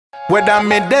Whether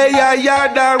me day a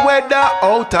yard or whether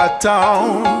out of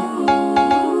town.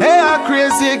 Hey, a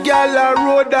crazy gal a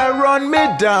road a run me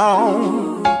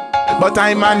down. But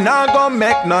I'm a not gonna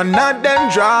make none of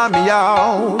them draw me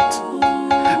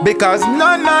out, because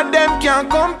none of them can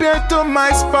compare to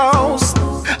my spouse.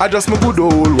 I just my good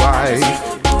old wife.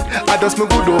 I just my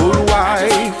good old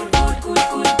wife.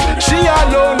 She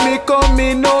alone me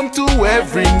coming home to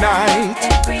every night.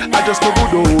 I just my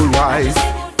good old wife.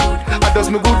 I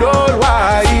just my good old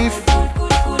wife.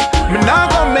 Me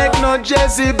not gonna make no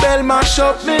Jezebel mash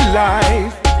up me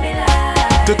life.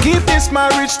 To keep this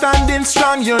marriage standing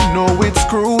strong, you know it's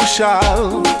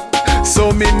crucial.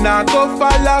 So me not go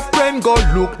follow a friend, go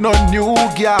look no new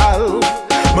gal.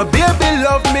 My baby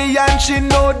love me and she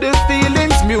know the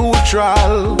feelings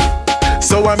mutual.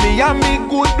 So me and me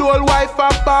good old wife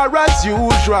apart as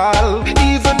usual.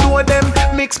 Even though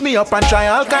them mix me up and try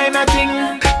all kind of thing,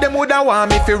 them woulda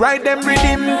want me fi write them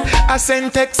rhythm. I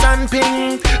send text and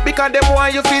ping, because them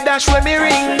want you fi dash when me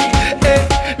ring.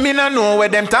 Eh, me no know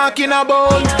what them talking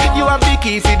about. You have the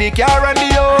key fi the car and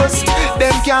the house.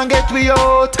 Them can't get we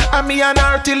out, and me and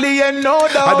her till the end, no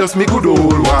doubt. I just me good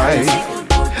old wife.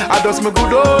 I just me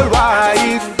good old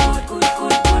wife.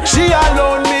 She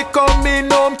alone me coming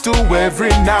home to every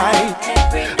night.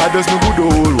 I just me good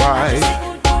old wife.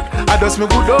 I just me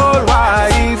good old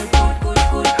wife.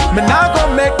 Me not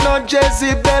gonna make no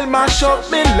Jezebel mash up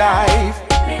me life.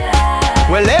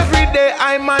 Well, every day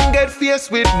I man get faced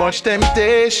with much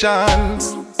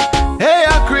temptations. Hey,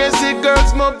 a crazy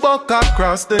girls my buck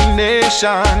across the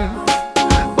nation.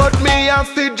 But me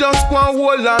have to just go and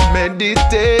hold a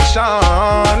meditation.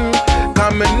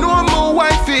 Cause me know my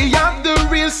wifey have the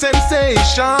real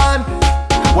sensation.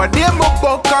 What they my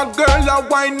buck a girl a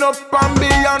wind up on me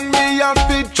and me have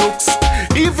to jokes.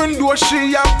 Even though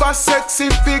she have a sexy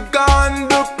figure and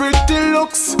the pretty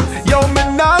looks. Yo, me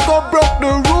nah go broke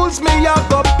the rules, me a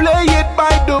go play it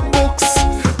by the books.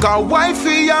 Cause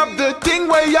wifey have the thing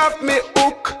where you have me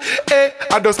hook. Eh,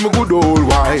 I just my good old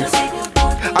wife.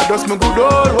 I just my good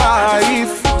old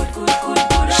wife.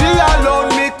 She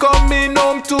alone me coming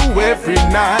home to every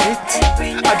night.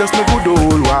 I just my good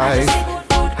old wife.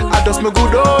 I just my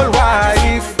good old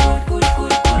wife.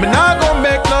 Me not gonna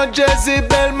make no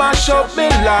Jezebel mash up me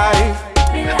life.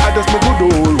 I just my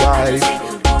good old wife.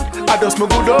 I just my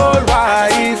good old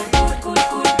wife.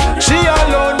 She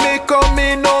alone me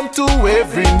coming home to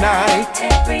every night.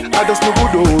 I just my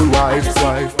good old wife,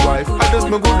 wife. I just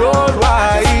my good old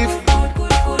wife.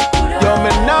 Yo, me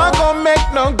not gonna make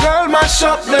no girl mash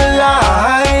up me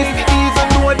life.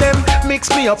 Even though them mix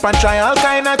me up and try all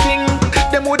kind of thing,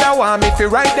 them woulda want me fi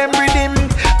write them rhythm.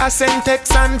 I send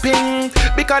text and ping,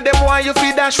 because them want you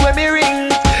fi dash when me ring.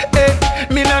 Eh,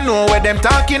 me no know what them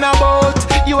talking about.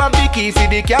 You have the key fi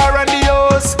the car and the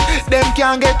house. Them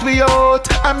can't get we out,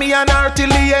 and me and her till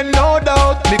the end, no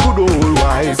doubt. Me good old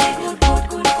wife.